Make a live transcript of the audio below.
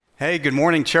Hey, good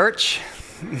morning, church.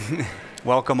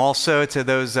 Welcome also to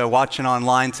those watching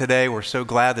online today. We're so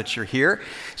glad that you're here.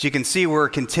 As you can see, we're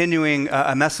continuing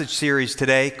a message series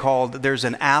today called There's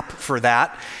an App for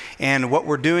That. And what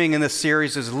we're doing in this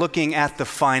series is looking at the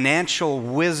financial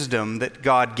wisdom that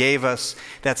God gave us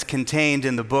that's contained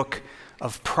in the book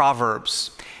of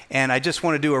Proverbs. And I just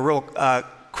want to do a real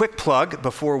quick plug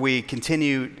before we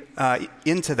continue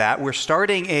into that. We're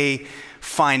starting a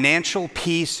Financial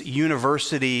Peace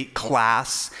University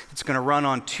class. It's going to run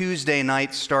on Tuesday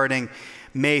night starting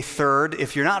May 3rd.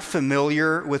 If you're not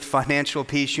familiar with Financial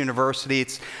Peace University,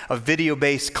 it's a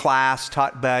video-based class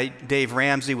taught by Dave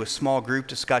Ramsey with small group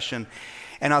discussion.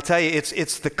 And I'll tell you,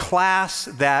 it's the class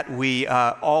that we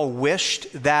all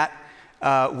wished that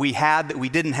we had that we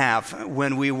didn't have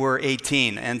when we were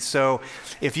 18. And so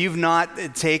if you've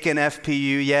not taken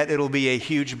FPU yet, it'll be a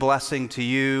huge blessing to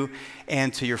you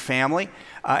and to your family.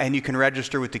 And you can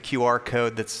register with the QR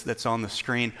code that's on the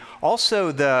screen.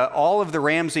 Also, all of the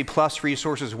Ramsey Plus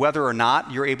resources, whether or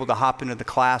not you're able to hop into the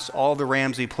class, all the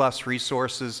Ramsey Plus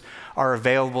resources are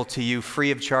available to you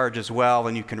free of charge as well,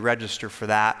 and you can register for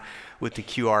that with the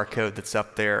QR code that's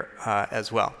up there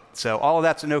as well. So all of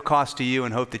that's at no cost to you,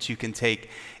 and hope that you can take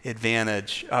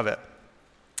advantage of it.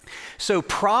 So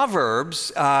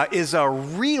Proverbs is a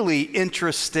really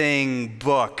interesting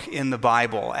book in the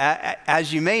Bible.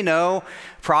 As you may know,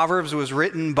 Proverbs was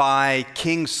written by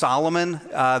King Solomon,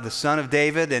 the son of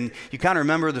David, and you kind of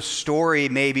remember the story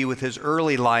maybe with his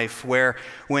early life where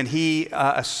when he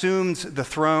assumed the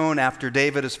throne after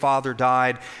David, his father,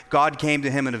 died, God came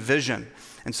to him in a vision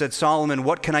and said, "Solomon,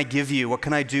 what can I give you? What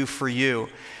can I do for you?"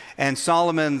 And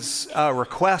Solomon's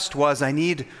request was, I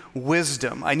need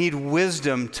wisdom. I need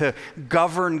wisdom to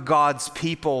govern God's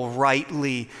people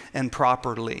rightly and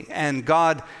properly. And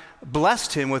God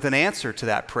blessed him with an answer to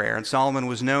that prayer. And Solomon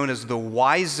was known as the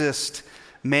wisest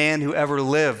man who ever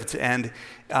lived. And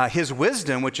his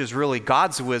wisdom, which is really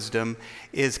God's wisdom,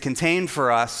 is contained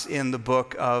for us in the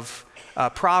book of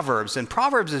Proverbs. And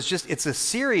Proverbs it's a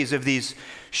series of these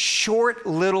short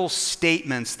little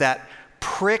statements that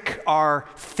prick our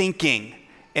thinking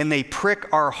and they prick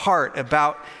our heart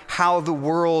about how the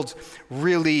world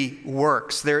really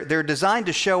works. They're designed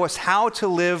to show us how to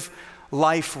live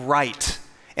life right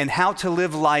and how to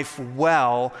live life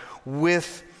well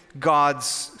with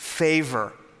God's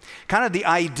favor. Kind of the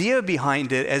idea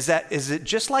behind it is that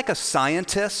just like a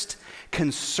scientist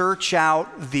can search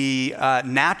out the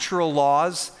natural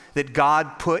laws that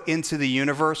God put into the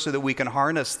universe so that we can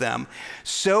harness them,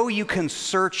 so you can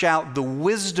search out the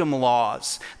wisdom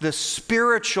laws, the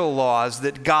spiritual laws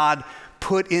that God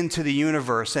put into the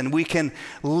universe, and we can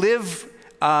live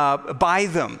by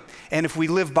them. And if we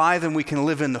live by them, we can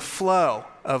live in the flow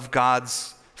of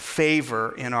God's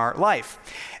favor in our life.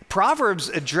 Proverbs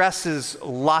addresses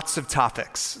lots of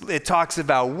topics. It talks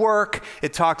about work,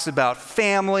 it talks about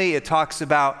family, it talks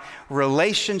about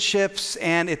relationships,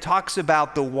 and it talks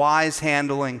about the wise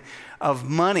handling of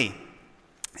money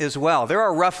as well. There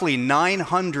are roughly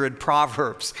 900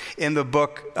 proverbs in the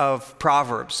book of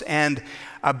Proverbs, and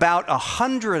about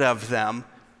 100 of them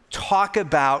talk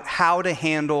about how to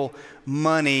handle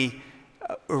money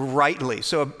rightly.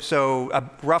 So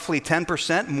roughly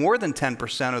 10%, more than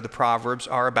 10% of the Proverbs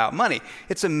are about money.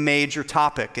 It's a major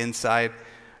topic inside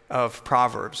of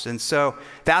Proverbs. And so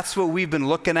that's what we've been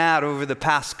looking at over the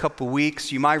past couple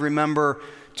weeks. You might remember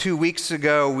 2 weeks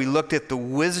ago, we looked at the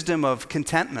wisdom of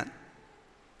contentment.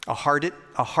 A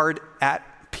heart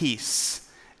at peace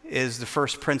is the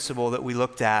first principle that we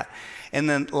looked at. And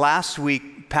then last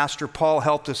week, Pastor Paul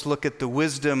helped us look at the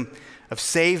wisdom of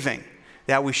saving,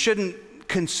 that we shouldn't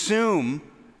consume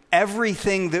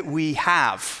everything that we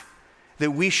have,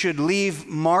 that we should leave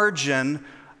margin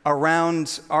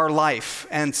around our life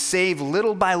and save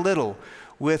little by little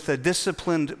with a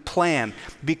disciplined plan.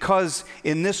 Because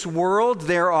in this world,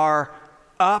 there are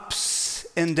ups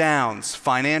and downs,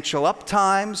 financial up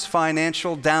times,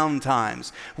 financial down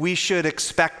times. We should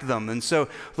expect them. And so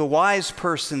the wise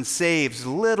person saves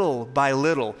little by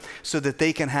little so that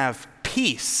they can have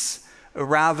peace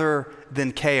rather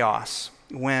than chaos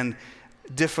when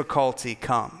difficulty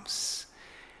comes.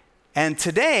 And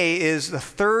today is the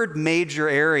third major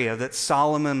area that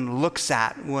Solomon looks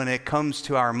at when it comes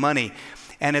to our money,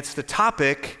 and it's the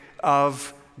topic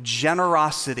of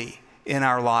generosity in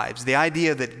our lives. The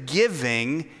idea that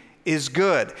giving is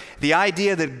good. The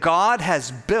idea that God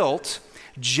has built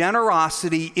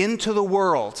generosity into the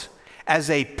world as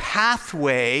a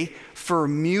pathway for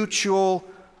mutual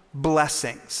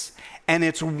blessings. And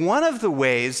it's one of the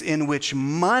ways in which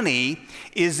money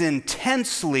is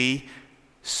intensely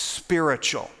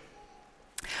spiritual.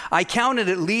 I counted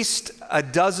at least a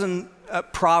dozen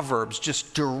proverbs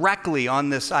just directly on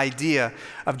this idea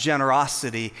of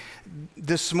generosity.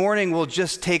 This morning we'll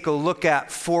just take a look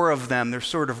at 4 of them. They're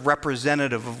sort of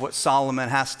representative of what Solomon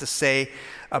has to say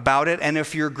about it. And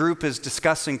if your group is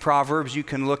discussing Proverbs, you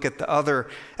can look at the other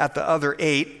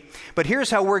 8. But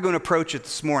here's how we're going to approach it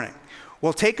this morning.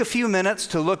 We'll take a few minutes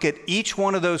to look at each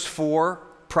one of those 4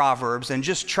 Proverbs and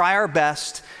just try our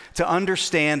best to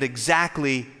understand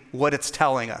exactly what it's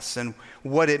telling us and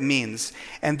what it means.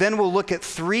 And then we'll look at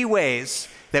 3 ways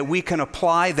that we can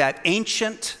apply that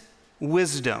ancient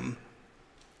wisdom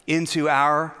into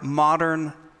our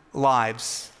modern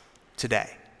lives today.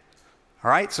 All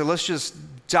right, so let's just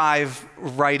dive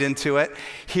right into it.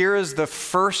 Here is the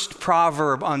first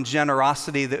proverb on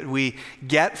generosity that we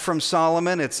get from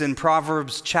Solomon. It's in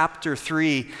Proverbs chapter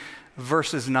 3,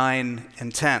 verses 9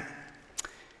 and 10.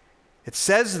 It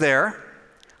says there,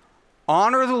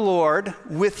 "Honor the Lord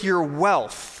with your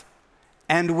wealth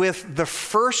and with the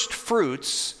first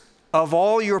fruits of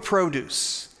all your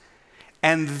produce,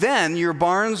 and then your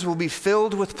barns will be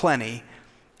filled with plenty,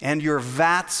 and your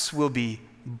vats will be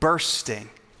bursting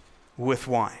with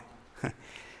wine."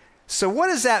 So what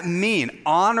does that mean?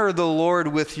 Honor the Lord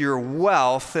with your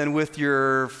wealth and with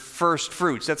your first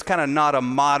fruits. That's kind of not a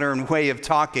modern way of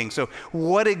talking. So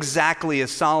what exactly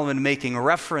is Solomon making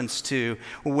reference to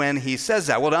when he says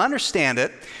that? Well, to understand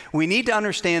it, we need to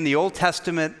understand the Old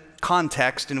Testament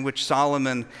context in which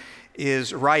Solomon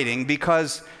is writing,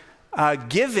 because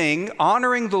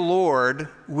honoring the Lord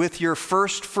with your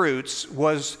first fruits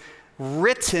was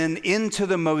written into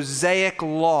the Mosaic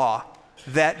law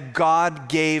that God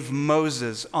gave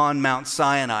Moses on Mount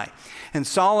Sinai. And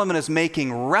Solomon is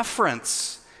making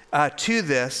reference to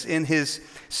this in his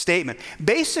statement.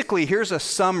 Basically, here's a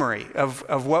summary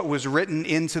of what was written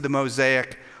into the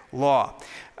Mosaic law.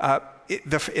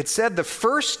 It said the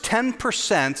first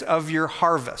 10% of your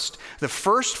harvest, the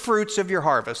first fruits of your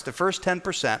harvest, the first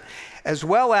 10%, as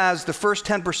well as the first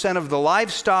 10% of the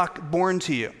livestock born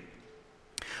to you,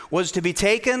 was to be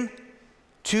taken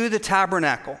to the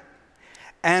tabernacle.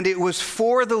 And it was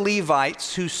for the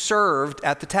Levites who served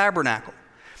at the tabernacle.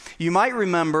 You might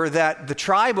remember that the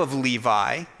tribe of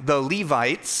Levi, the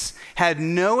Levites, had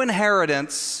no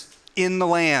inheritance in the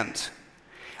land.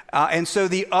 And so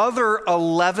the other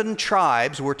 11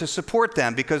 tribes were to support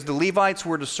them, because the Levites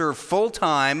were to serve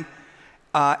full-time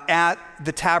at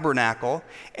the tabernacle,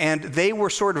 and they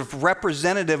were sort of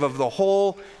representative of the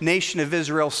whole nation of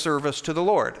Israel's service to the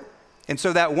Lord. And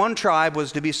so that one tribe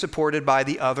was to be supported by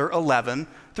the other 11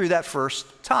 through that first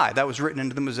tithe. That was written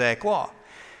into the Mosaic law.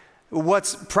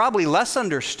 What's probably less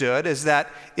understood is that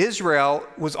Israel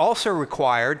was also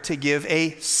required to give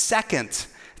a second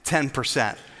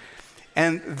 10%.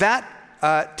 And that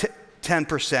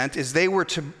 10% is they were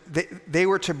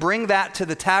to bring that to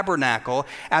the tabernacle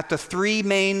at the 3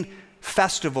 main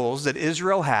festivals that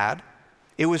Israel had.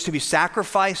 It was to be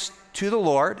sacrificed to the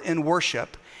Lord in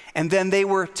worship, and then they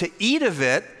were to eat of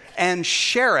it and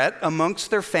share it amongst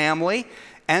their family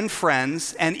and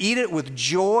friends, and eat it with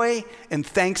joy and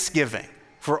thanksgiving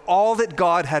for all that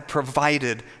God had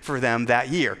provided for them that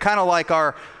year. Kind of like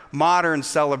our modern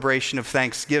celebration of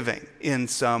Thanksgiving in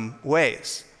some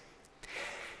ways.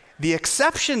 The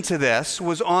exception to this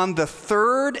was on the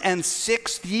 3rd and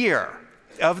 6th year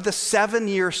of the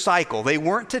 7-year cycle. They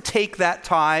weren't to take that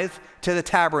tithe to the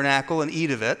tabernacle and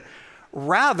eat of it.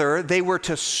 Rather, they were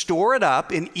to store it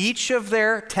up in each of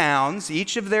their towns,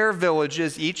 each of their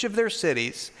villages, each of their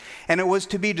cities, and it was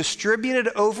to be distributed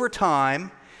over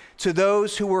time to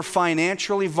those who were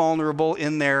financially vulnerable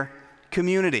in their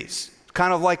communities.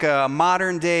 Kind of like a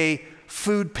modern-day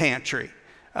food pantry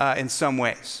in some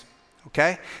ways,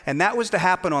 okay? And that was to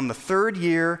happen on the 3rd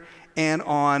year and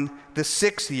on the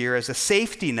 6th year as a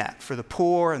safety net for the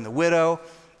poor and the widow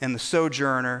and the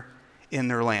sojourner in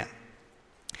their land.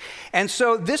 And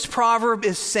so this proverb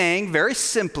is saying very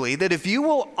simply that if you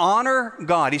will honor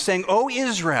God, he's saying, "O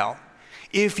Israel,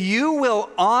 if you will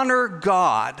honor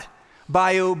God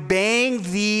by obeying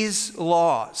these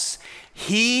laws,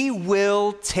 he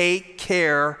will take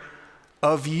care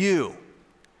of you."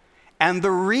 And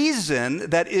the reason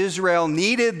that Israel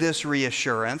needed this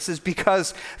reassurance is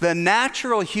because the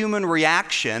natural human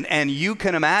reaction, and you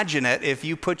can imagine it if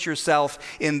you put yourself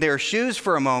in their shoes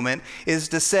for a moment, is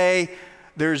to say,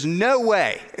 there's no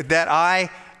way that I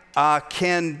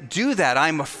can do that.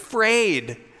 I'm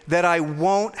afraid that I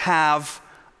won't have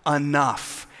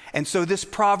enough. And so this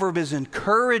proverb is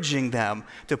encouraging them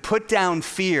to put down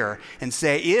fear and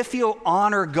say, if you'll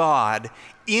honor God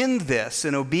in this,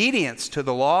 in obedience to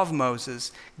the law of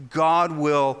Moses, God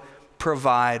will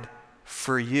provide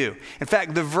for you. In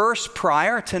fact, the verse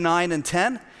prior to 9 and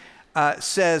 10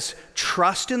 says,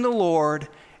 trust in the Lord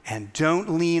and don't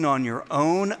lean on your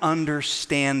own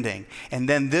understanding. And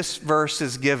then this verse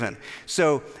is given.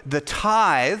 So the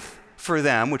tithe for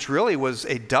them, which really was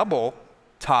a double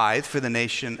tithe for the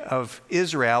nation of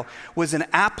Israel, was an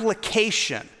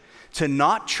application to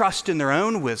not trust in their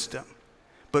own wisdom,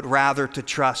 but rather to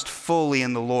trust fully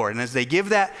in the Lord. And as they give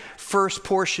that first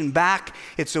portion back,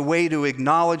 it's a way to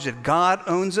acknowledge that God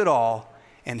owns it all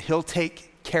and he'll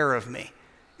take care of me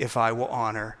if I will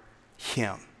honor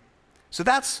him. So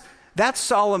that's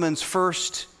Solomon's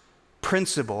first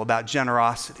principle about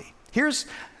generosity. Here's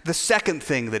the second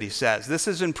thing that he says. This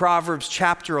is in Proverbs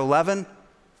chapter 11,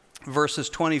 verses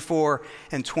 24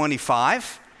 and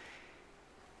 25.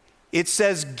 It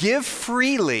says, give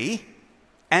freely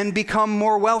and become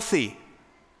more wealthy.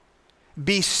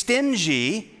 Be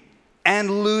stingy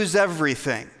and lose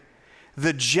everything.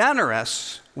 The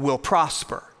generous will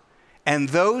prosper, and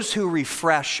those who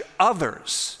refresh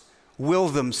others will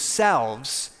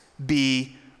themselves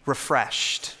be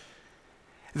refreshed.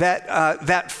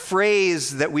 That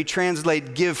phrase that we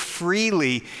translate give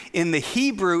freely, in the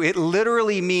Hebrew, it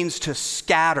literally means to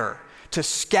scatter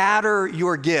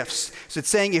your gifts. So it's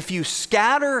saying if you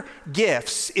scatter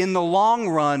gifts, in the long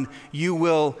run, you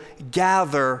will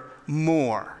gather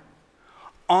more.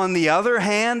 On the other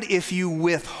hand, if you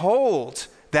withhold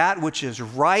that which is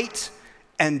right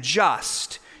and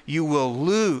just, you will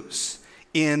lose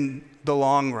in the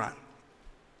long run.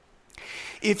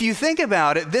 If you think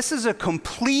about it, this is a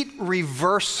complete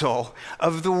reversal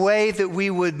of the way that we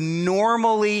would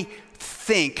normally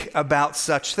think about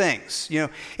such things. You know,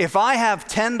 if I have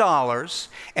 $10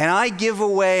 and I give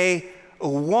away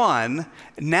 $1,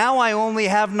 now I only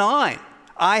have $9.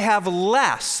 I have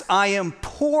less. I am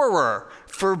poorer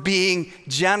for being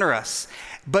generous.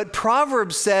 But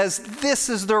Proverbs says this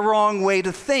is the wrong way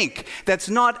to think. That's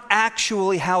not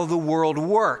actually how the world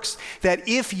works. That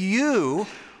if you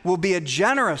will be a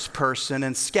generous person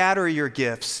and scatter your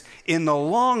gifts, in the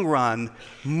long run,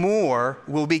 more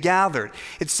will be gathered.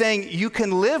 It's saying you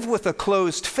can live with a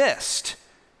closed fist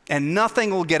and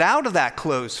nothing will get out of that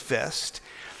closed fist,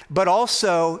 but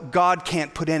also God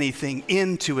can't put anything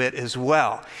into it as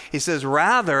well. He says,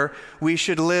 rather, we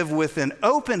should live with an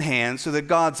open hand so that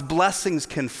God's blessings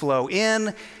can flow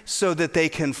in, so that they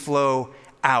can flow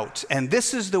out. And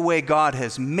this is the way God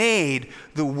has made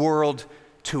the world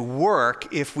to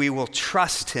work if we will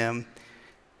trust him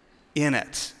in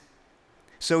it.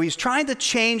 So he's trying to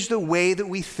change the way that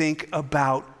we think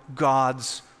about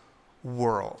God's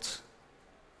world.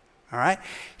 All right?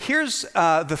 Here's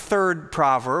the third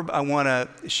proverb I want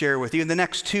to share with you. And the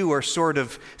next two are sort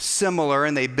of similar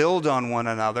and they build on one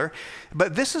another.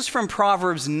 But this is from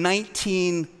Proverbs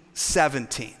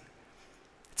 19:17. It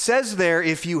says there,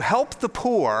 if you help the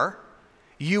poor,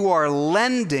 you are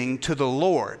lending to the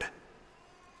Lord,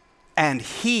 and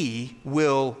he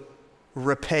will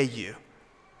repay you.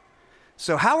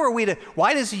 So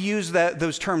why does he use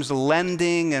those terms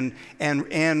lending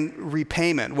and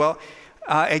repayment? Well,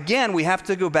 again, we have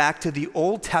to go back to the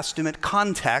Old Testament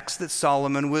context that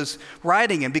Solomon was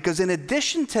writing in, because in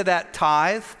addition to that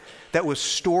tithe that was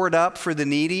stored up for the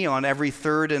needy on every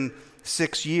third and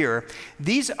sixth year,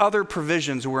 these other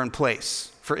provisions were in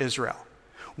place for Israel.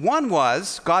 One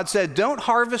was, God said, don't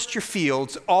harvest your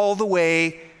fields all the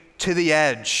way to the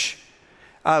edge.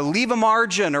 Leave a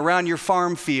margin around your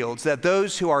farm fields that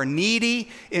those who are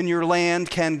needy in your land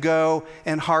can go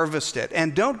and harvest it.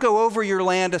 And don't go over your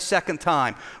land a second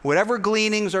time. Whatever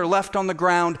gleanings are left on the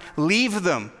ground, leave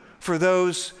them for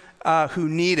those who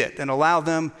need it and allow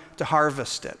them to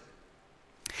harvest it.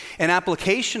 An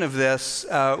application of this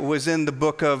was in the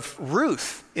book of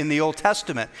Ruth in the Old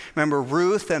Testament. Remember,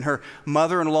 Ruth and her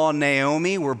mother-in-law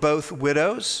Naomi were both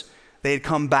widows. They had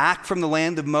come back from the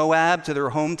land of Moab to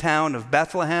their hometown of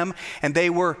Bethlehem, and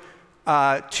they were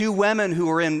two women who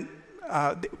were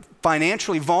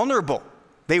financially vulnerable.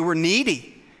 They were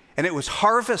needy, and it was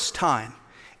harvest time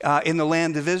in the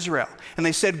land of Israel. And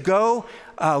they said,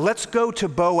 let's go to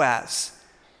Boaz,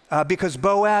 because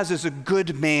Boaz is a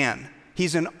good man.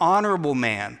 He's an honorable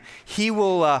man. He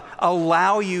will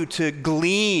allow you to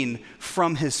glean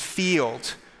from his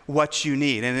field what you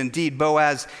need. And indeed,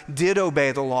 Boaz did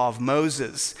obey the law of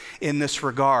Moses in this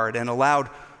regard and allowed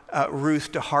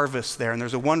Ruth to harvest there. And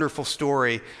there's a wonderful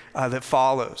story that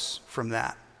follows from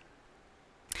that.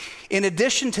 In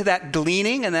addition to that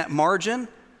gleaning and that margin,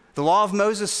 the law of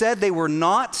Moses said they were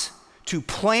not to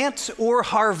plant or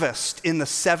harvest in the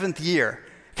seventh year.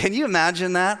 Can you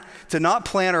imagine that? To not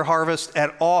plant or harvest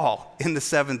at all in the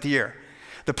seventh year.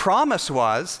 The promise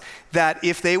was that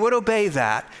if they would obey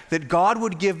that God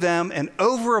would give them an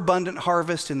overabundant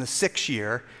harvest in the 6th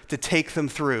year to take them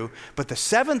through. But the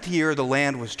 7th year, the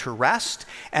land was to rest,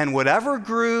 and whatever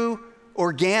grew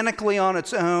organically on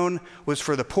its own was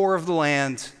for the poor of the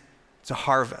land to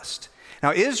harvest.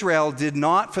 Now, Israel did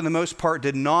not, for the most part,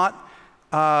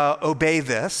 obey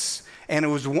this, and it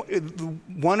was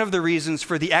one of the reasons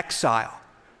for the exile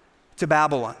to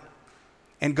Babylon.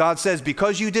 And God says,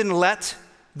 because you didn't let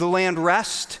the land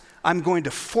rest, I'm going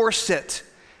to force it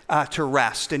to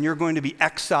rest, and you're going to be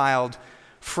exiled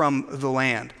from the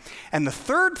land. And the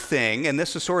third thing, and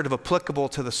this is sort of applicable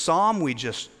to the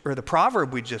the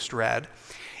proverb we just read,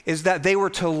 is that they were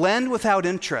to lend without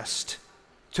interest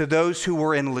to those who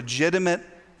were in legitimate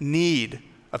need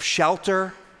of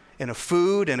shelter and of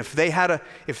food, and if they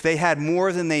had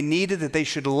more than they needed, that they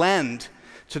should lend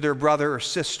to their brother or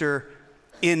sister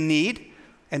in need,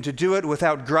 and to do it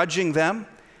without grudging them.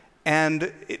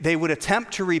 And they would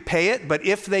attempt to repay it, but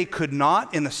if they could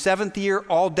not, in the 7th year,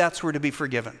 all debts were to be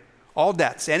forgiven. All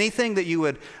debts. Anything that you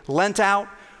had lent out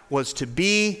was to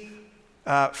be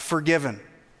forgiven.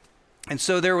 And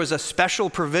so there was a special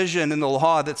provision in the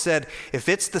law that said, if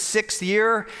it's the 6th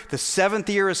year, the 7th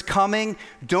year is coming,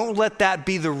 don't let that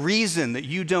be the reason that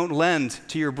you don't lend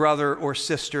to your brother or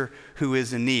sister who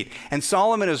is in need. And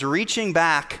Solomon is reaching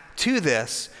back to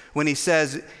this when he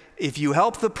says, if you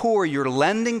help the poor, you're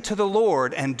lending to the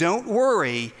Lord, and don't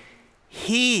worry,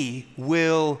 he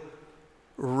will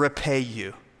repay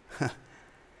you.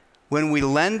 When we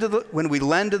lend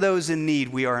to those in need,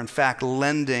 we are in fact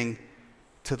lending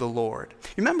to the Lord.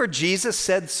 Remember, Jesus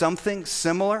said something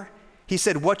similar? He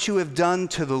said, what you have done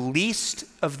to the least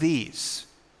of these,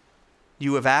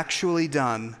 you have actually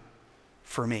done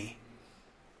for me.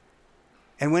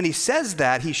 And when he says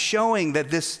that, he's showing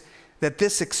that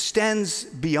this extends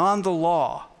beyond the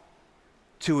law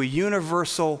to a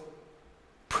universal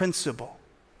principle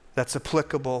that's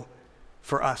applicable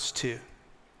for us too.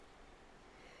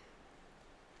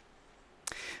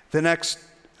 The next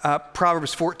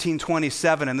Proverbs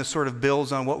 14:27, and this sort of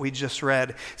builds on what we just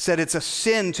read, said it's a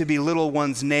sin to belittle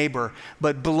one's neighbor,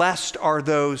 but blessed are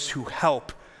those who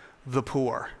help the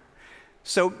poor.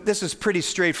 So this is pretty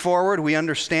straightforward. We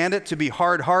understand it. To be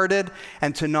hard-hearted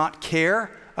and to not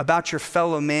care about your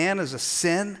fellow man is a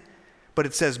sin, but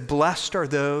it says, blessed are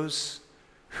those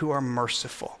who are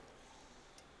merciful.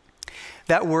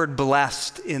 That word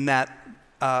blessed in that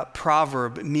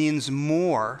proverb means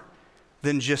more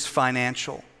than just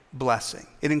financial blessing.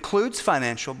 It includes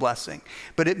financial blessing,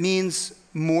 but it means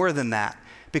more than that,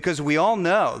 because we all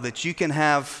know that you can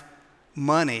have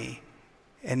money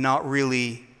and not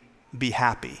really be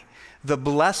happy. The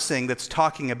blessing that's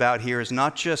talking about here is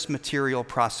not just material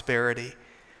prosperity,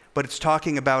 but it's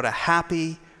talking about a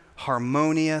happy,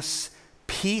 harmonious,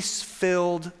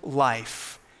 peace-filled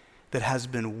life that has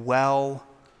been well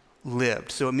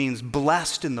lived. So it means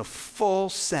blessed in the full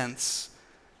sense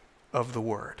of the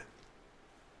word.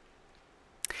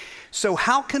 So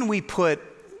how can we put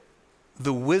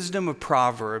the wisdom of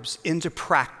Proverbs into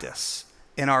practice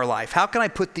in our life? How can I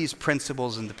put these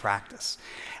principles into practice?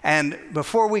 And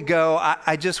before we go,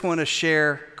 I just want to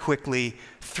share quickly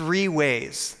 3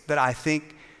 ways that I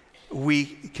think we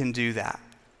can do that.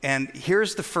 And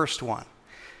here's the first one.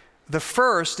 The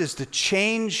first is to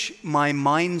change my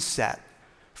mindset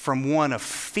from one of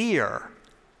fear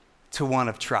to one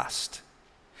of trust.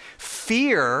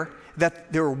 Fear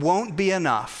that there won't be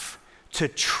enough, to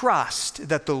trust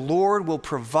that the Lord will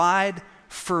provide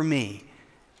for me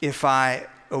if I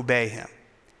obey him.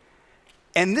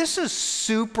 And this is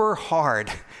super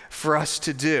hard for us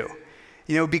to do.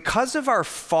 You know, because of our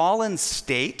fallen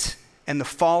state and the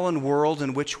fallen world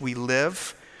in which we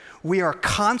live, we are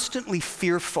constantly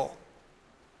fearful.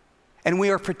 And we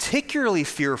are particularly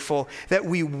fearful that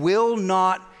we will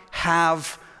not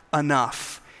have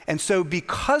enough. And so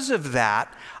because of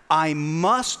that, I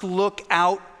must look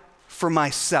out for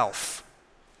myself,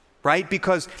 right?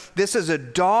 Because this is a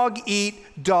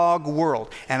dog-eat-dog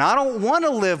world. And I don't want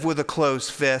to live with a closed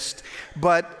fist,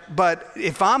 but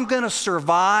if I'm going to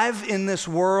survive in this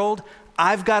world,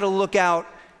 I've got to look out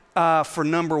for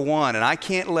number one, and I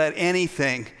can't let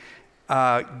anything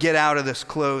get out of this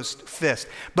closed fist.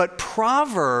 But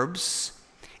Proverbs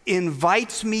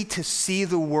invites me to see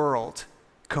the world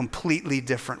completely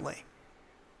differently.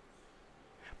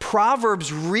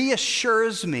 Proverbs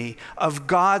reassures me of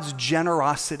God's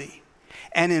generosity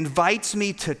and invites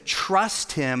me to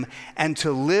trust him and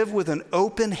to live with an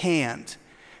open hand,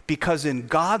 because in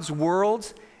God's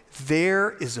world,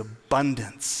 there is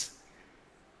abundance.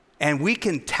 And we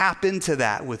can tap into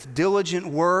that with diligent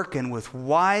work and with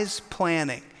wise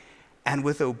planning and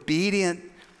with obedient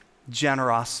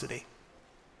generosity.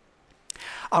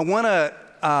 I want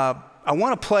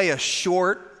to play a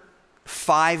short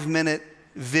 5-minute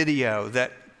video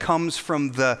that comes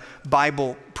from the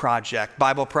Bible Project,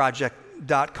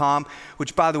 BibleProject.com,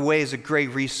 which, by the way, is a great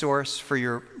resource for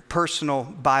your personal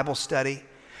Bible study.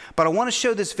 But I want to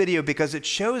show this video because it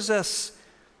shows us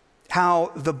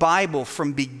how the Bible,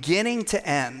 from beginning to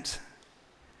end,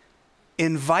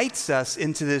 invites us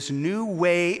into this new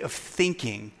way of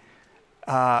thinking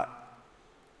about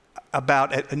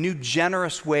a new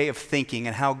generous way of thinking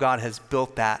and how God has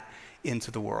built that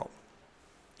into the world.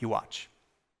 You watch.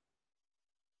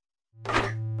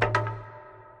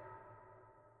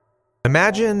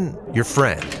 Imagine your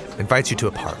friend invites you to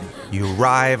a party. You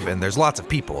arrive and there's lots of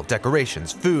people,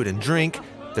 decorations, food, and drink.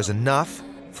 There's enough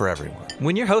for everyone.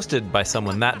 When you're hosted by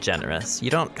someone that generous, you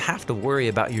don't have to worry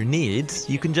about your needs.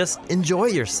 You can just enjoy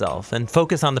yourself and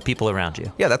focus on the people around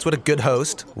you. Yeah, that's what a good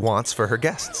host wants for her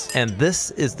guests. And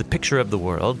this is the picture of the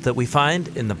world that we find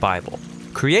in the Bible.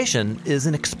 Creation is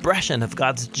an expression of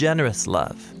God's generous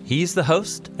love. He's the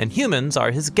host, and humans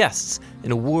are his guests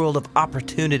in a world of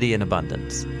opportunity and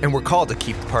abundance. And we're called to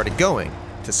keep the party going,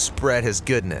 to spread his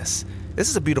goodness. This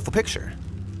is a beautiful picture.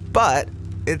 But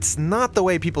it's not the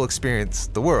way people experience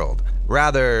the world.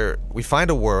 Rather, we find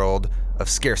a world of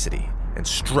scarcity and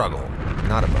struggle,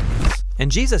 not abundance.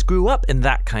 And Jesus grew up in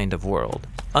that kind of world.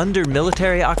 Under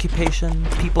military occupation,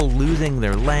 people losing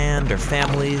their land or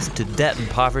families to debt and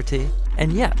poverty.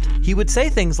 And yet, he would say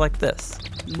things like this.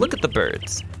 Look at the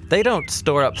birds. They don't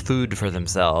store up food for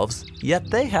themselves, yet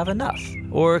they have enough.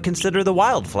 Or consider the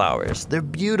wildflowers. They're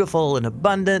beautiful and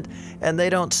abundant, and they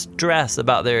don't stress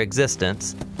about their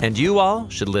existence. And you all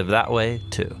should live that way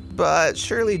too. But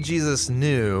surely Jesus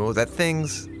knew that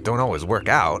things don't always work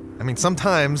out. I mean,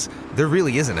 sometimes there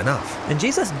really isn't enough. And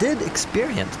Jesus did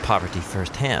experience poverty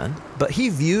firsthand, but he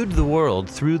viewed the world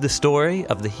through the story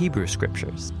of the Hebrew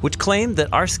Scriptures, which claimed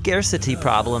that our scarcity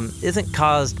problem isn't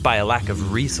caused by a lack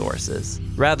of resources.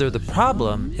 Rather, the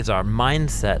problem is our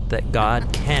mindset that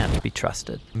God can't be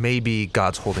trusted. Maybe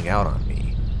God's holding out on me.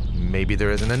 Maybe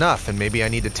there isn't enough, and maybe I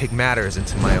need to take matters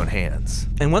into my own hands.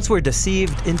 And once we're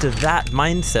deceived into that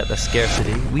mindset of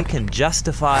scarcity, we can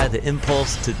justify the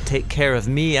impulse to take care of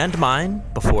me and mine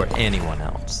before anyone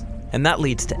else. And that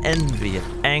leads to envy,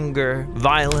 anger,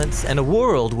 violence, and a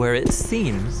world where it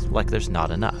seems like there's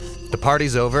not enough. The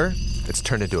party's over, it's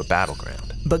turned into a battleground.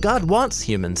 But God wants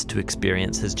humans to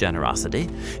experience his generosity,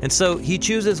 and so he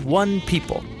chooses one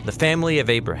people, the family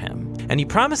of Abraham, and he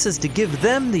promises to give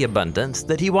them the abundance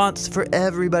that he wants for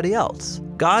everybody else.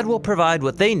 God will provide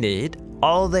what they need.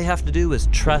 All they have to do is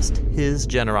trust his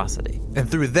generosity. And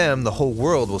through them, the whole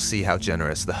world will see how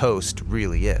generous the host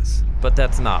really is. But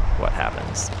that's not what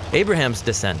happens. Abraham's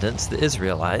descendants, the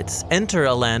Israelites, enter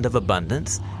a land of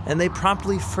abundance, and they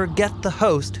promptly forget the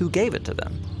host who gave it to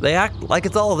them. They act like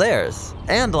it's all theirs,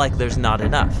 and like there's not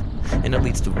enough. And it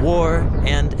leads to war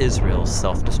and Israel's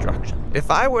self-destruction. If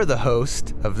I were the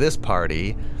host of this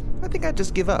party, I think I'd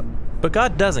just give up. But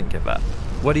God doesn't give up.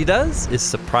 What he does is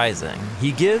surprising.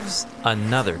 He gives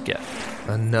another gift.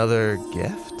 Another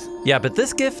gift? Yeah, but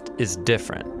this gift is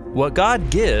different. What God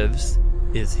gives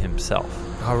is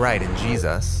himself. All right, and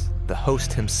Jesus, the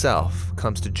host himself,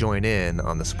 comes to join in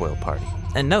on the spoiled party.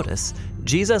 And notice,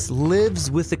 Jesus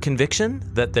lives with the conviction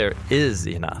that there is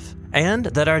enough, and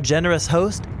that our generous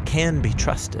host can be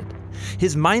trusted.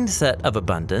 His mindset of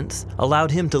abundance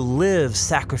allowed him to live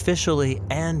sacrificially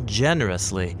and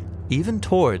generously, even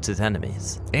towards his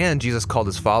enemies. And Jesus called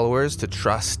his followers to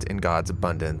trust in God's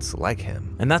abundance like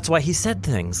him. And that's why he said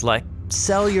things like,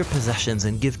 sell your possessions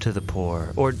and give to the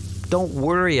poor, or don't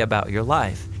worry about your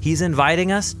life. He's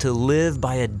inviting us to live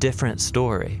by a different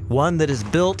story, one that is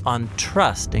built on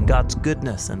trust in God's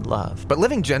goodness and love. But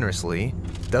living generously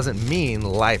doesn't mean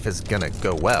life is gonna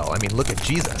go well. I mean, look at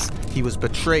Jesus. He was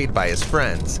betrayed by his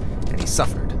friends, and he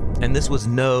suffered. And this was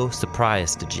no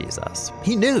surprise to Jesus.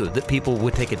 He knew that people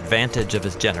would take advantage of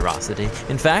his generosity.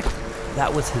 In fact,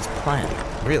 that was his plan.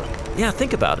 Really? Yeah,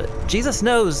 think about it. Jesus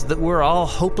knows that we're all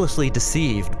hopelessly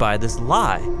deceived by this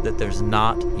lie that there's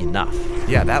not enough.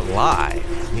 Yeah, that lie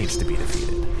needs to be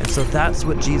defeated. And so that's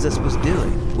what Jesus was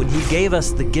doing when he gave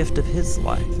us the gift of his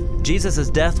life. Jesus'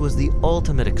 death was the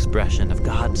ultimate expression of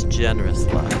God's generous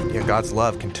love. Yeah, God's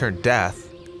love can turn death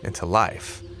into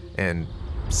life and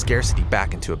scarcity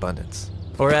back into abundance.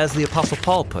 Or as the Apostle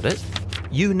Paul put it,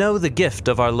 you know the gift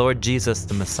of our Lord Jesus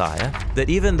the Messiah, that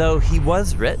even though he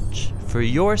was rich, for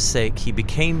your sake he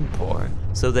became poor,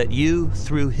 so that you,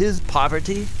 through his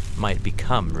poverty, might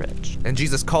become rich. And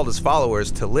Jesus called his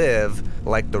followers to live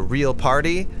like the real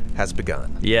party has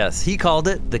begun. Yes, he called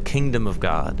it the kingdom of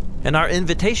God. And our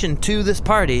invitation to this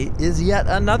party is yet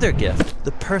another gift,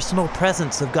 the personal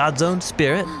presence of God's own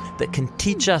Spirit that can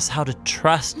teach us how to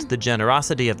trust the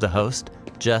generosity of the host,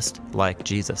 just like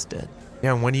Jesus did.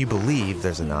 Yeah, and when you believe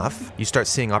there's enough, you start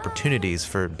seeing opportunities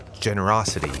for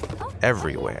generosity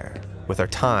everywhere. With our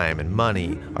time and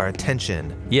money, our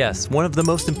attention. Yes, one of the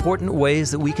most important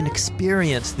ways that we can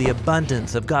experience the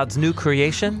abundance of God's new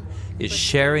creation is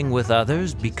sharing with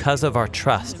others because of our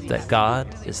trust that God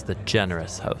is the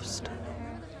generous host.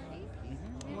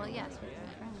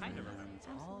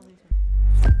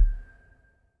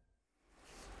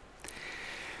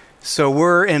 So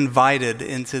we're invited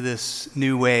into this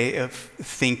new way of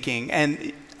thinking.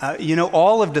 And,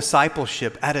 all of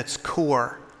discipleship at its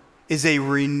core is a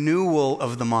renewal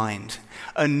of the mind,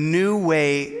 a new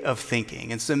way of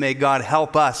thinking. And so may God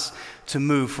help us to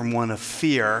move from one of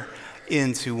fear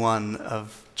into one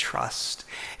of trust.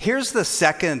 Here's the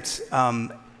second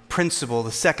principle,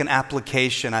 the second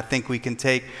application I think we can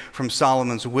take from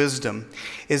Solomon's wisdom,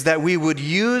 is that we would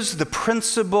use the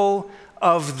principle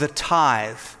of the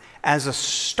tithe as a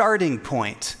starting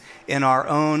point in our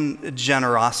own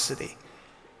generosity.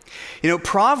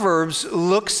 Proverbs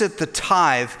looks at the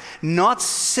tithe not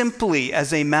simply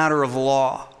as a matter of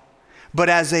law, but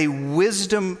as a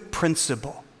wisdom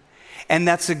principle. And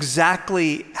that's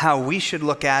exactly how we should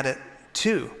look at it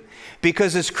too.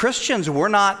 Because as Christians, we're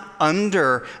not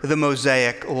under the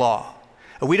Mosaic law.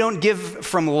 We don't give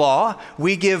from law,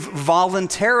 we give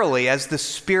voluntarily as the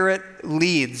Spirit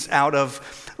leads out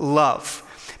of love.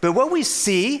 But what we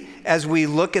see as we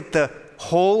look at the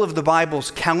whole of the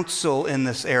Bible's counsel in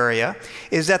this area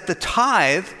is that the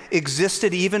tithe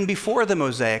existed even before the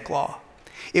Mosaic law.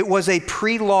 It was a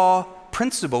pre-law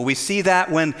principle. We see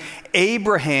that when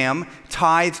Abraham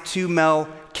tithed to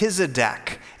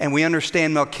Melchizedek, and we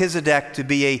understand Melchizedek to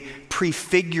be a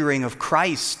prefiguring of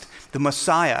Christ, the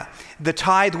Messiah. The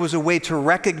tithe was a way to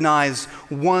recognize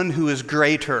one who is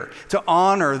greater, to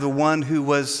honor the one who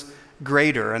was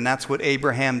greater, and that's what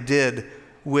Abraham did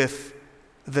with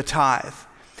the tithe.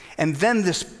 And then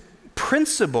this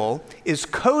principle is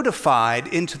codified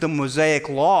into the Mosaic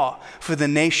law for the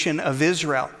nation of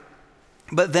Israel.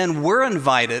 But then we're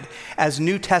invited as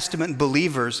New Testament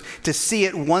believers to see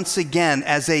it once again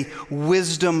as a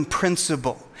wisdom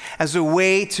principle, as a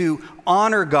way to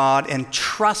honor God and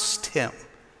trust Him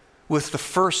with the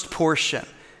first portion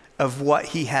of what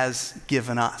He has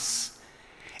given us.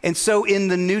 And so in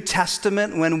the New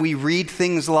Testament, when we read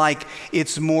things like,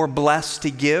 it's more blessed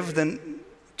to give than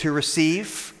to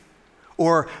receive,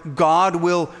 or God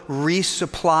will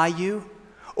resupply you,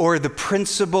 or the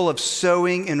principle of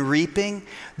sowing and reaping,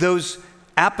 those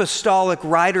apostolic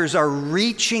writers are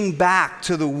reaching back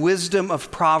to the wisdom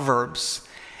of Proverbs,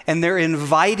 and they're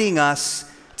inviting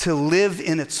us to live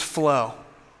in its flow,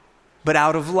 but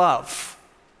out of love,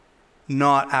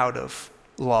 not out of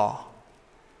law.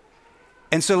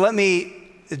 And so let me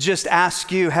just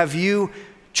ask you, have you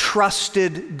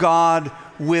trusted God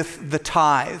with the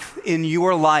tithe in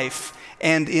your life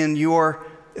and in your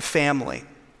family?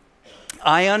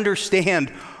 I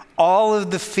understand all of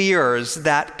the fears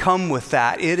that come with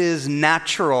that. It is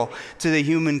natural to the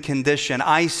human condition.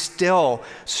 I still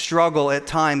struggle at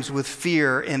times with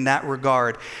fear in that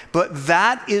regard. But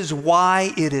that is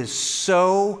why it is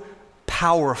so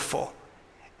powerful,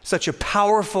 such a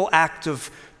powerful act of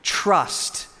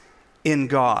trust in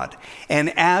God.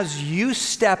 And as you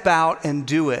step out and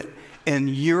do it in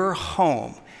your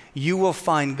home, you will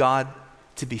find God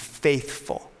to be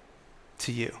faithful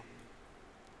to you.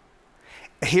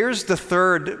 Here's the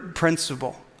third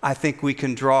principle I think we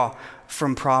can draw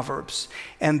from Proverbs,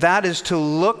 and that is to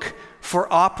look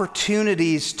for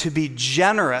opportunities to be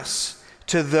generous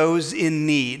to those in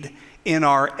need in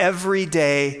our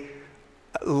everyday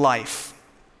life.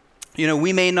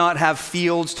 We may not have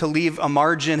fields to leave a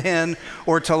margin in,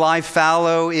 or to lie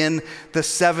fallow in the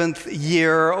seventh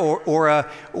year,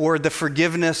 or the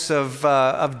forgiveness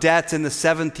of debt in the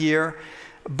seventh year,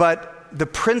 but the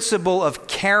principle of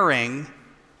caring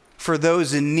for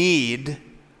those in need,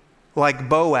 like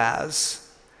Boaz,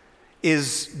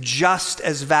 is just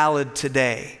as valid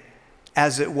today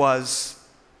as it was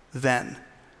then.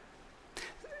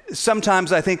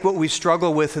 Sometimes I think what we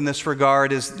struggle with in this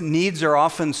regard is needs are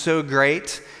often so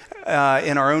great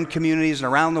in our own communities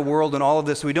and around the world and all of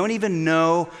this, we don't even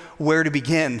know where to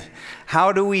begin.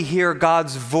 How do we hear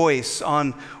God's voice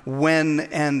on when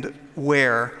and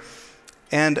where?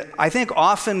 And I think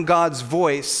often God's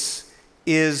voice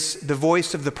is the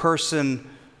voice of the person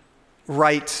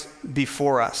right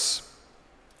before us.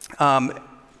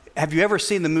 Have you ever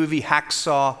seen the movie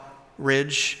Hacksaw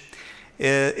Ridge?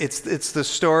 It's the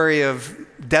story of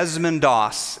Desmond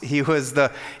Doss. He was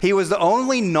the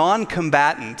only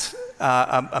non-combatant,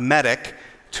 a medic,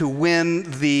 to win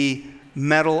the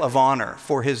Medal of Honor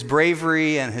for his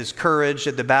bravery and his courage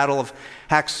at the Battle of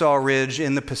Hacksaw Ridge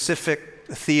in the Pacific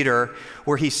Theater,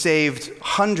 where he saved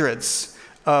hundreds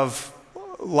of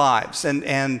lives.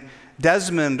 And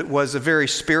Desmond was a very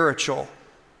spiritual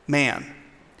man.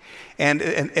 And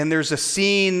there's a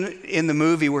scene in the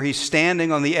movie where he's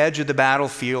standing on the edge of the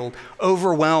battlefield,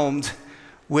 overwhelmed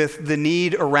with the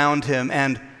need around him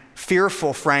and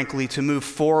fearful, frankly, to move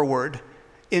forward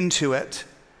into it.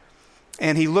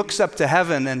 And he looks up to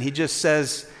heaven and he just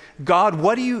says, God,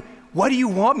 what do you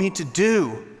want me to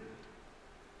do?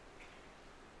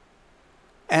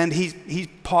 And he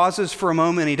pauses for a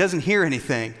moment. He doesn't hear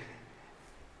anything.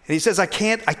 And he says, I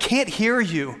can't hear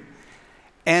you.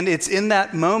 And it's in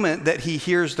that moment that he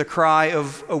hears the cry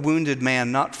of a wounded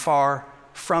man not far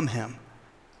from him.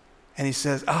 And he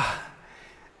says,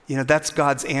 that's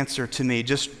God's answer to me.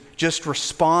 Just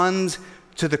respond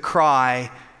to the cry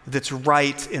that's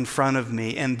right in front of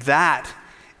me. And that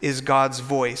is God's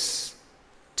voice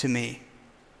to me.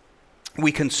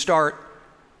 We can start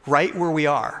right where we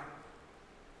are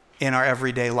in our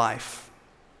everyday life.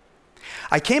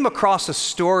 I came across a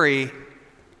story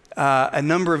a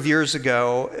number of years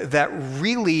ago that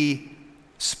really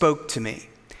spoke to me.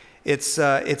 It's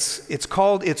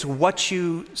called "It's What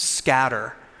You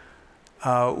Scatter,"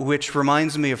 which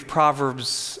reminds me of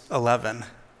Proverbs 11.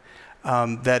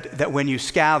 That when you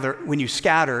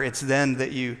scatter, it's then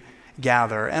that you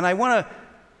gather. And I want to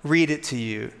read it to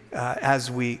you as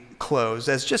we close,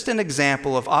 as just an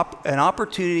example of an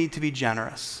opportunity to be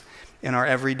generous in our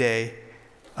everyday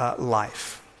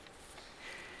life.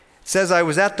 It says, I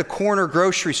was at the corner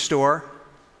grocery store.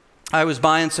 I was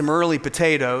buying some early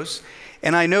potatoes,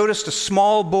 and I noticed a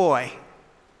small boy.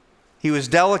 He was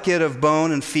delicate of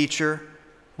bone and feature,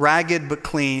 ragged but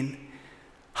clean,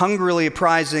 hungrily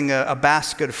prizing a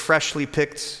basket of freshly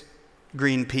picked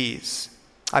green peas.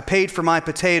 I paid for my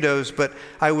potatoes, but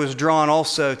I was drawn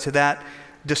also to that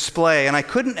display, and I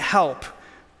couldn't help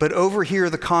but overhear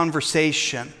the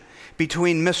conversation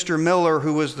between Mr. Miller,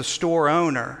 who was the store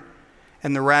owner,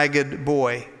 and the ragged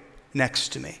boy next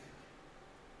to me.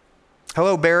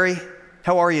 Hello, Barry.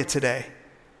 How are you today?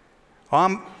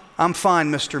 I'm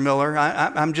fine, Mr. Miller.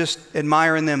 I'm just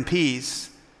admiring them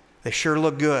peas. They sure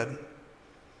look good.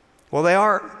 Well, they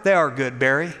are good,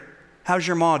 Barry. How's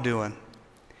your ma doing?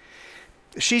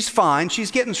 She's fine.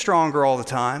 She's getting stronger all the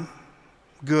time.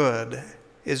 Good.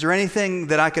 Is there anything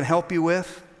that I can help you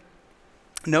with?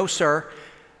 No, sir.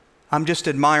 I'm just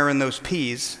admiring those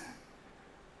peas.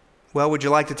 Well, would you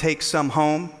like to take some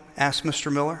home? Asked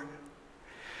Mr. Miller.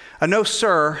 No,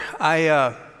 sir.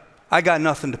 I got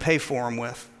nothing to pay for them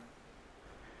with.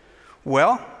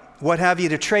 Well, what have you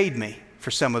to trade me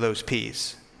for some of those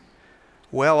peas?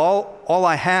 Well, all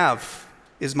I have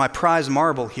is my prize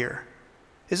marble here.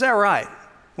 Is that right?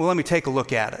 Well, let me take a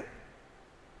look at it.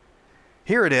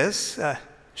 Here it is.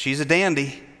 She's a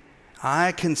dandy.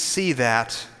 I can see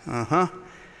that.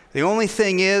 The only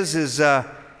thing is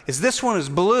this one is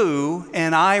blue,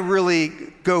 and I really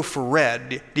go for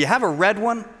red. Do you have a red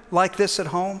one like this at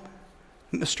home?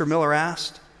 Mr. Miller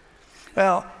asked.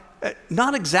 Well,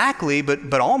 not exactly,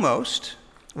 but almost.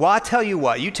 Well, I tell you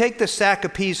what, you take this sack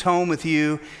of peas home with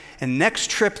you, and next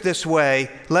trip this way,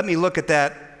 let me look at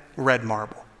that red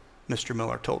marble, Mr.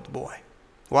 Miller told the boy.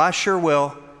 Well, I sure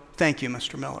will. Thank you,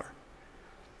 Mr. Miller.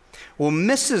 Well,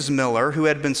 Mrs. Miller, who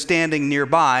had been standing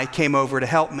nearby, came over to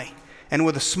help me. And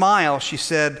with a smile, she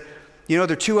said, there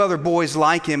are 2 other boys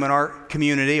like him in our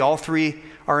community. All 3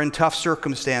 are in tough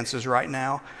circumstances right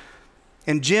now.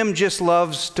 And Jim just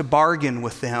loves to bargain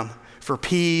with them for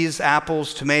peas,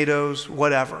 apples, tomatoes,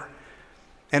 whatever.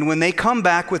 And when they come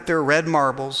back with their red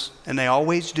marbles, and they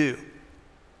always do,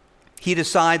 he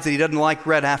decides that he doesn't like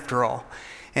red after all.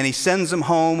 And he sends them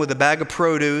home with a bag of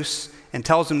produce and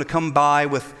tells them to come by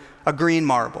with a green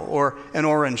marble or an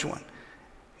orange one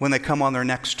when they come on their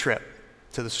next trip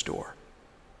to the store.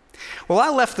 Well, I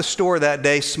left the store that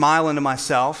day smiling to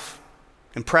myself,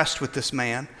 impressed with this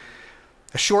man.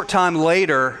 A short time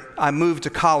later, I moved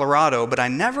to Colorado, but I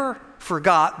never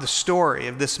forgot the story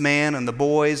of this man and the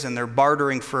boys and their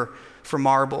bartering for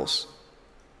marbles.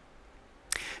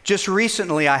 Just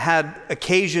recently, I had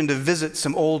occasion to visit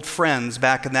some old friends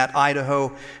back in that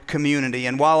Idaho community.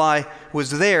 And while I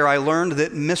was there, I learned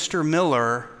that Mr.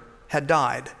 Miller had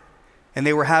died, and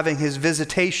they were having his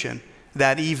visitation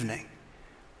that evening.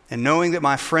 And knowing that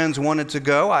my friends wanted to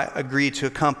go, I agreed to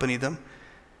accompany them.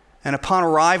 And upon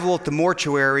arrival at the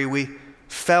mortuary, we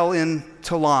fell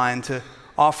into line to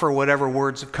offer whatever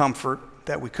words of comfort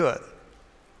that we could.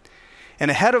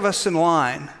 And ahead of us in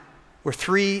line were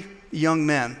 3 young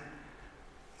men.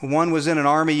 One was in an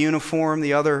army uniform,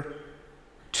 the other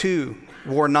 2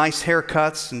 wore nice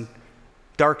haircuts and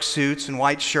dark suits and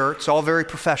white shirts, all very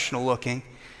professional looking.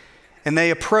 And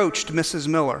they approached Mrs.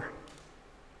 Miller,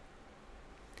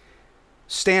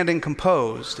 standing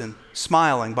composed and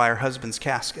smiling by her husband's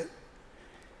casket.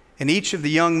 And each of the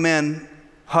young men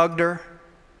hugged her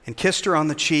and kissed her on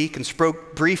the cheek and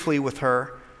spoke briefly with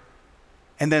her,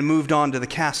 and then moved on to the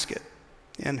casket.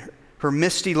 And her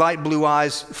misty light blue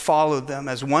eyes followed them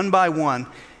as one by one,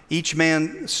 each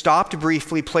man stopped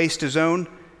briefly, placed his own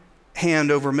hand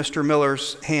over Mr.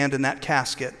 Miller's hand in that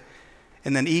casket,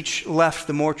 and then each left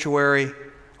the mortuary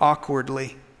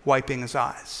awkwardly, wiping his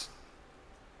eyes.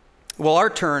 Well,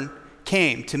 our turn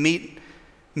came to meet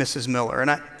Mrs. Miller,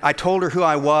 and I told her who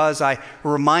I was. I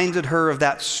reminded her of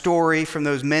that story from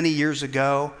those many years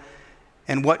ago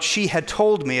and what she had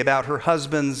told me about her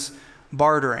husband's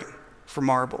bartering for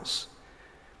marbles.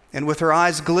 And with her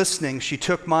eyes glistening, she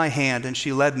took my hand and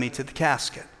she led me to the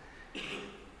casket.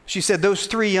 She said, "Those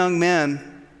 3 young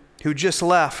men who just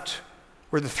left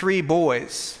were the 3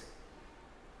 boys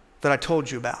that I told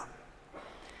you about.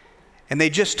 And they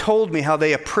just told me how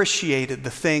they appreciated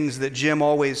the things that Jim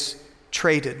always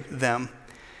traded them.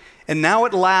 And now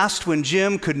at last, when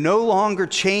Jim could no longer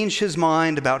change his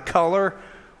mind about color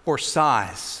or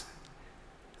size,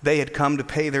 they had come to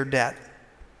pay their debt.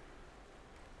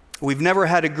 We've never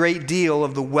had a great deal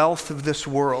of the wealth of this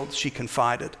world," she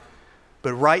confided.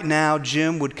 "But right now,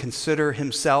 Jim would consider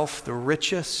himself the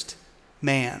richest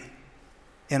man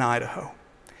in Idaho."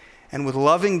 And with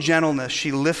loving gentleness,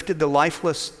 she lifted the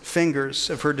lifeless fingers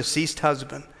of her deceased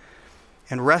husband,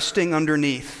 and resting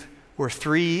underneath were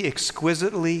 3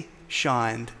 exquisitely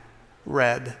shined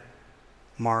red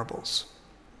marbles.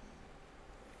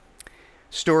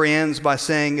 Story ends by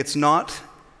saying, "It's not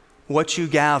what you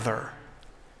gather,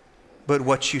 but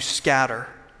what you scatter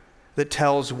that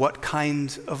tells what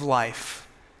kind of life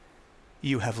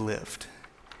you have lived."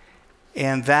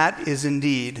 And that is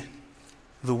indeed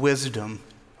the wisdom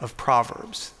of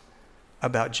Proverbs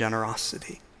about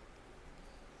generosity.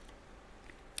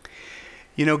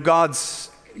 You know, God's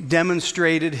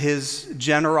demonstrated his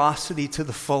generosity to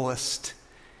the fullest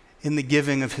in the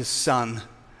giving of his Son,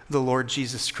 the Lord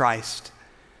Jesus Christ.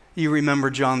 You remember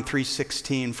John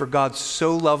 3:16, "For God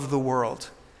so loved the world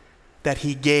that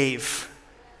he gave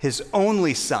his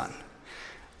only Son,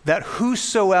 that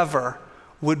whosoever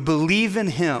would believe in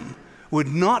him would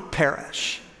not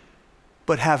perish,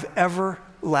 but have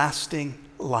everlasting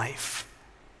life."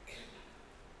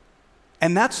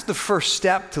 And that's the first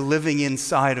step to living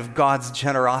inside of God's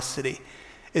generosity,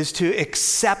 is to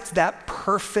accept that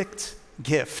perfect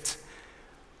gift.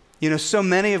 You know, so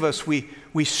many of us, we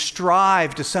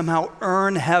strive to somehow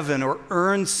earn heaven or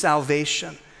earn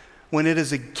salvation when it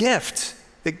is a gift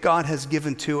that God has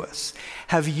given to us.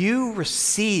 Have you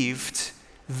received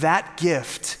that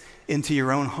gift into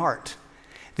your own heart?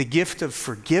 The gift of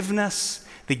forgiveness,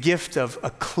 the gift of a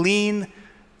clean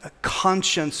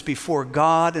conscience before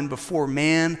God and before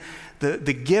man,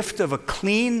 the gift of a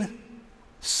clean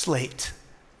slate.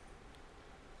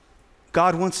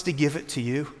 God wants to give it to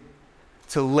you,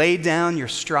 to lay down your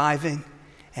striving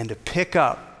and to pick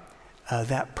up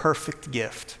that perfect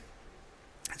gift.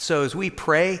 So as we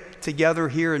pray together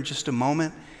here in just a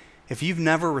moment, if you've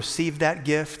never received that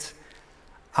gift,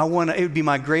 it would be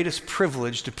my greatest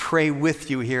privilege to pray with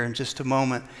you here in just a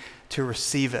moment to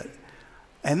receive it.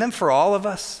 And then for all of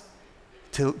us,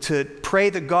 to pray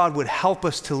that God would help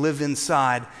us to live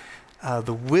inside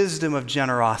the wisdom of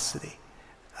generosity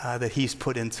that he's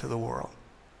put into the world.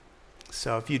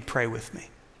 So if you'd pray with me.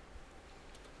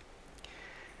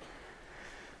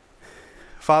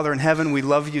 Father in heaven, we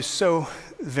love you so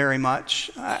very much.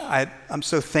 I'm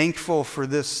so thankful for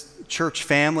this church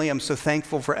family. I'm so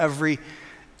thankful for every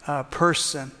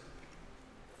person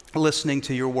listening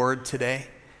to your word today.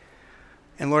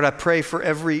 And Lord, I pray for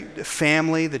every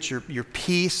family that your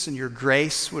peace and your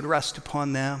grace would rest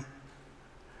upon them.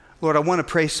 Lord, I want to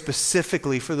pray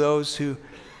specifically for those who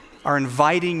are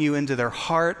inviting you into their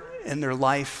heart and their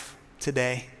life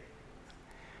today.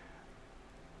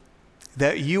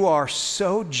 That you are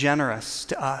so generous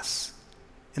to us.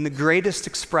 And the greatest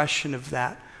expression of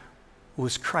that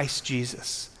was Christ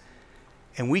Jesus.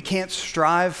 And we can't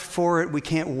strive for it. We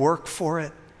can't work for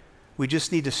it. We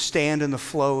just need to stand in the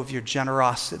flow of your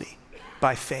generosity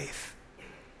by faith.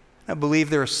 I believe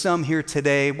there are some here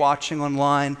today, watching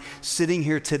online, sitting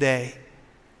here today,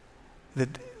 that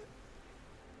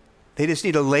they just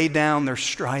need to lay down their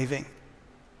striving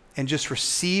and just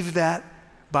receive that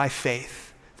by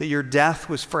faith, that your death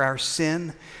was for our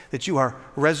sin, that you are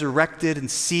resurrected and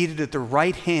seated at the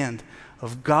right hand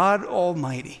of God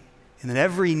Almighty, and that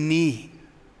every knee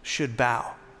should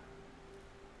bow.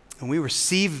 And we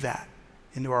receive that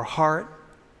into our heart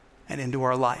and into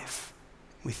our life.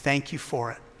 We thank you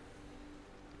for it.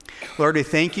 Lord, we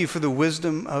thank you for the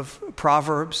wisdom of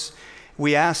Proverbs.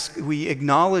 We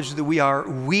acknowledge that we are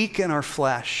weak in our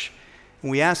flesh, and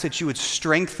we ask that you would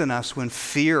strengthen us when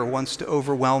fear wants to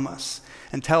overwhelm us,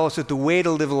 and tell us that the way to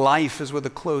live life is with a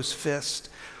closed fist.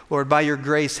 Lord, by your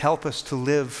grace, help us to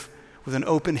live with an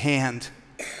open hand.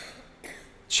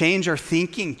 Change our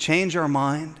thinking, change our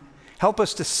mind. Help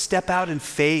us to step out in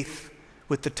faith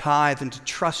with the tithe and to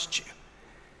trust you.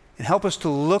 And help us to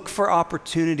look for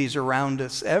opportunities around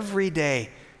us every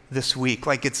day this week,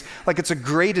 like it's a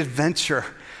great adventure,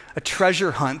 a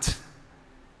treasure hunt.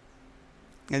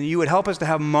 And you would help us to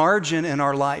have margin in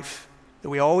our life, that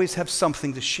we always have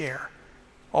something to share,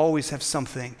 always have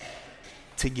something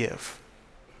to give.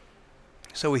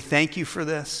 So we thank you for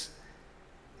this,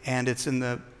 and it's in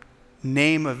the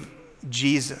name of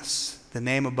Jesus, the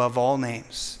name above all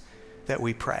names, that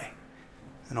we pray.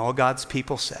 And all God's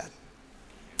people said,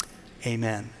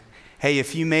 amen. Hey,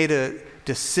 if you made a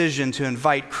decision to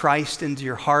invite Christ into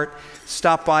your heart,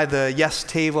 stop by the Yes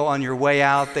table on your way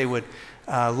out. They would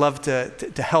love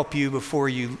to help you before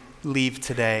you leave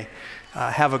today.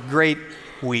 Have a great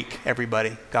week,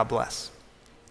 everybody. God bless.